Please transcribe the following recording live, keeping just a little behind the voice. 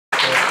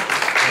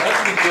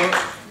video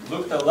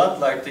looked a lot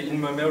like the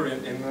in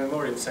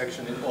memoriam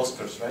section in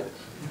Oscars, right?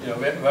 You know,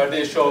 where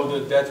they show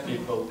the dead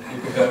people.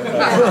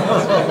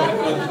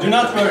 Do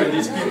not worry,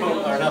 these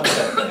people are not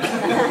dead.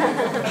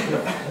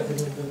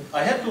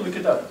 I had to look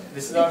it up.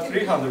 This is our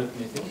 300th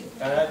meeting,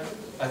 and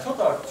I thought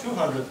our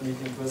 200th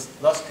meeting was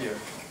last year.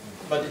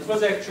 But it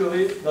was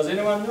actually, does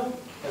anyone know?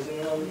 Has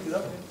anyone looked it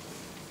up?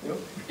 No?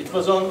 It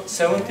was on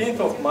 17th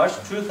of March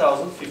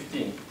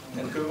 2015.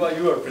 And Kuba,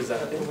 you were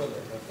presenting.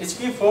 It's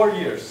been 4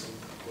 years.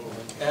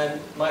 And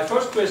my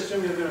first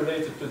question will be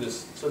related to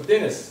this. So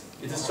Deniz,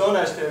 it is so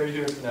nice to have you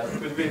here tonight.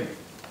 Could we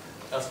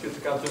ask you to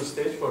come to the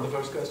stage for the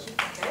first question?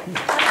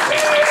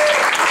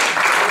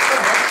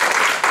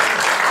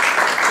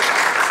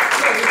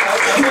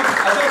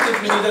 I don't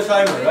think we need a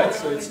timer, right?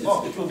 So it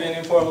will be an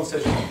informal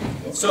session.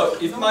 So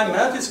if my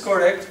math is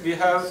correct, we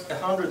have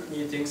 100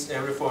 meetings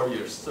every 4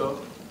 years.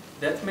 So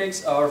that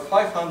makes our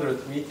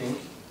 500th meeting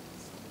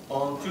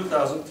on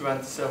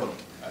 2027,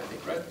 I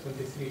think, right?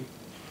 23.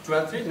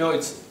 23? No,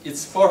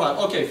 it's 400.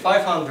 Okay,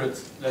 500,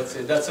 let's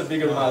say. That's a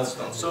bigger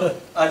milestone. So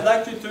I'd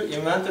like you to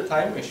invent a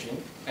time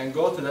machine and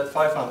go to that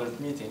 500th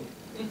meeting.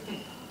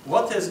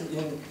 What has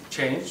been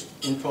changed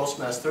in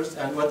Toastmasters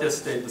and what has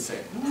stayed the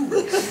same?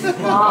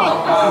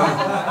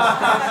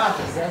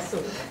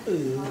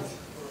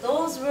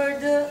 Those were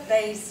the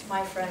days,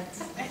 my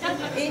friends.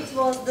 It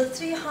was the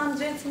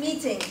 300th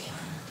meeting.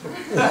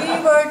 We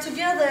were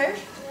together,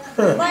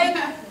 like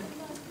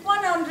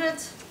 100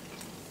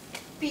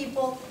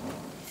 people,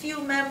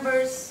 few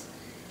members,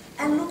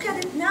 and look at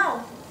it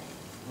now.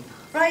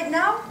 Right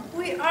now,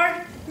 we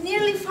are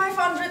nearly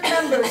 500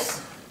 members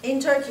in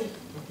Turkey.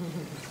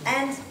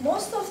 And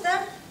most of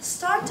them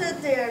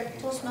started their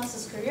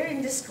Toastmasters career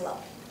in this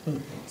club.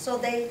 So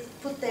they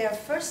put their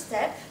first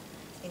step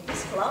in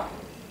this club,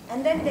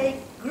 and then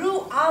they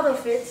grew out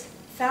of it,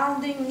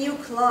 founding new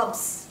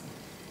clubs,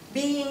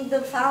 being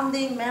the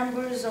founding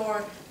members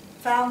or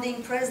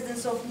founding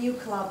presidents of new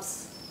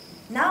clubs.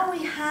 Now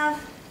we have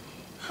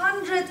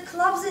 100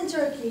 clubs in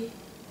Turkey.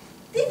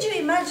 Did you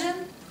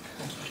imagine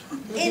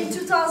in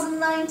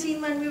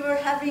 2019 when we were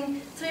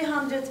having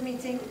 300th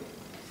meeting,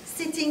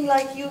 sitting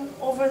like you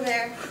over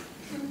there,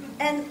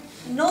 and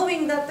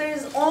knowing that there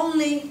is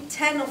only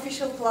 10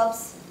 official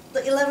clubs, the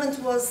 11th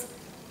was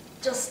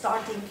just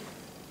starting.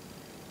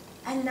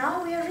 And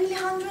now we are really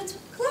 100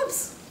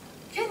 clubs.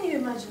 Can you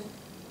imagine?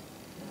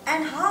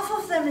 And half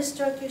of them is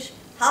Turkish,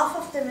 half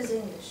of them is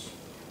English.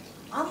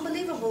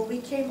 Unbelievable, we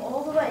came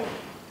all the way.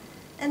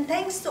 And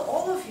thanks to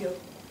all of you,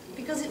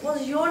 because it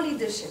was your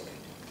leadership.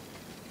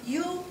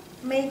 You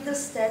made the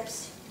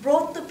steps,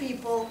 brought the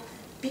people,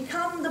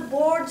 become the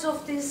boards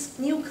of these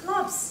new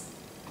clubs.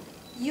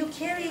 You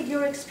carried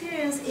your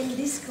experience in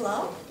this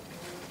club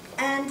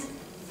and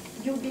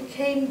you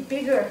became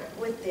bigger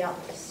with the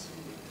others.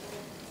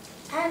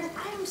 And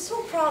I am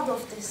so proud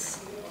of this.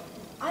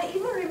 I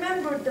even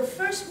remember the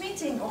first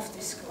meeting of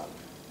this club.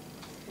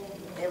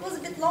 It was a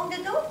bit long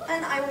ago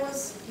and I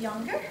was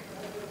younger.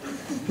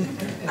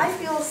 I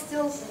feel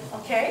still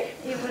okay,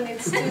 even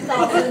it's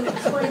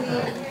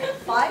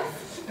 2025.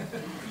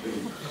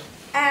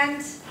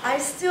 And I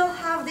still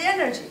have the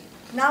energy.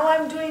 Now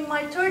I'm doing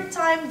my 3rd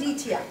time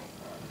DTM.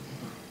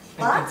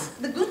 But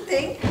the good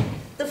thing,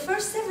 the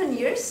first 7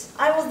 years,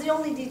 I was the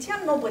only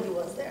DTM, nobody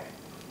was there.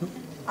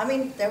 I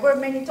mean, there were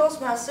many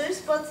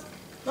Toastmasters, but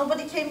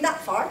nobody came that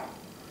far.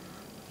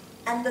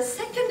 And the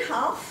second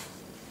half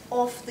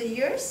of the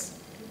years,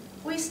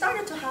 we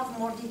started to have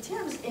more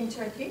DTMs in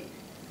Turkey.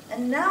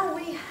 And now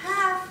we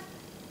have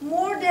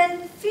more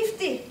than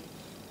 50.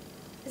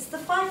 It's the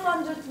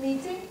 500th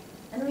meeting,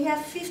 and we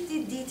have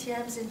 50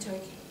 DTMs in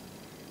Turkey.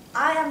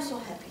 I am so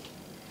happy.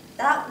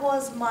 That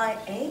was my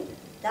aim,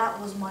 that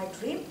was my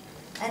dream,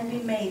 and we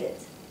made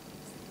it.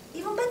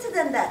 Even better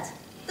than that,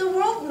 the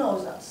world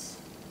knows us.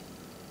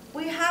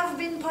 We have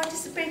been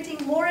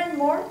participating more and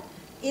more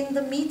in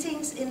the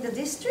meetings in the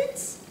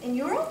districts in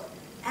Europe,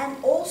 and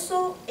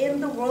also in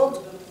the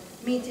world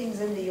meetings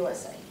in the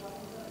USA.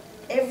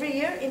 Every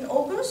year in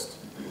August,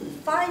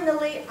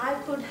 finally I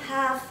could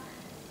have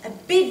a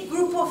big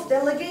group of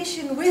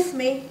delegation with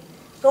me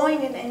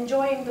going and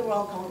enjoying the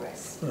World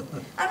Congress.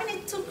 I mean,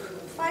 it took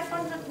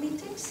 500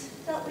 meetings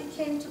that we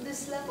came to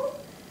this level,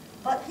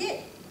 but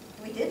yeah,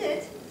 we did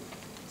it.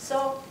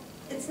 So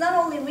it's not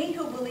only me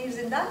who believes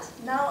in that,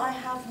 now I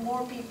have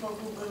more people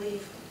who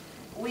believe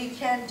we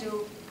can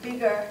do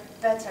bigger,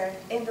 better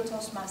in the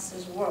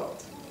Toastmasters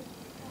world.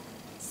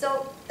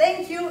 So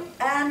thank you,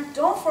 and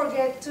don't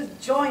forget to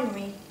join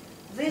me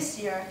this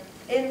year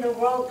in the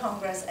World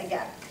Congress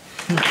again.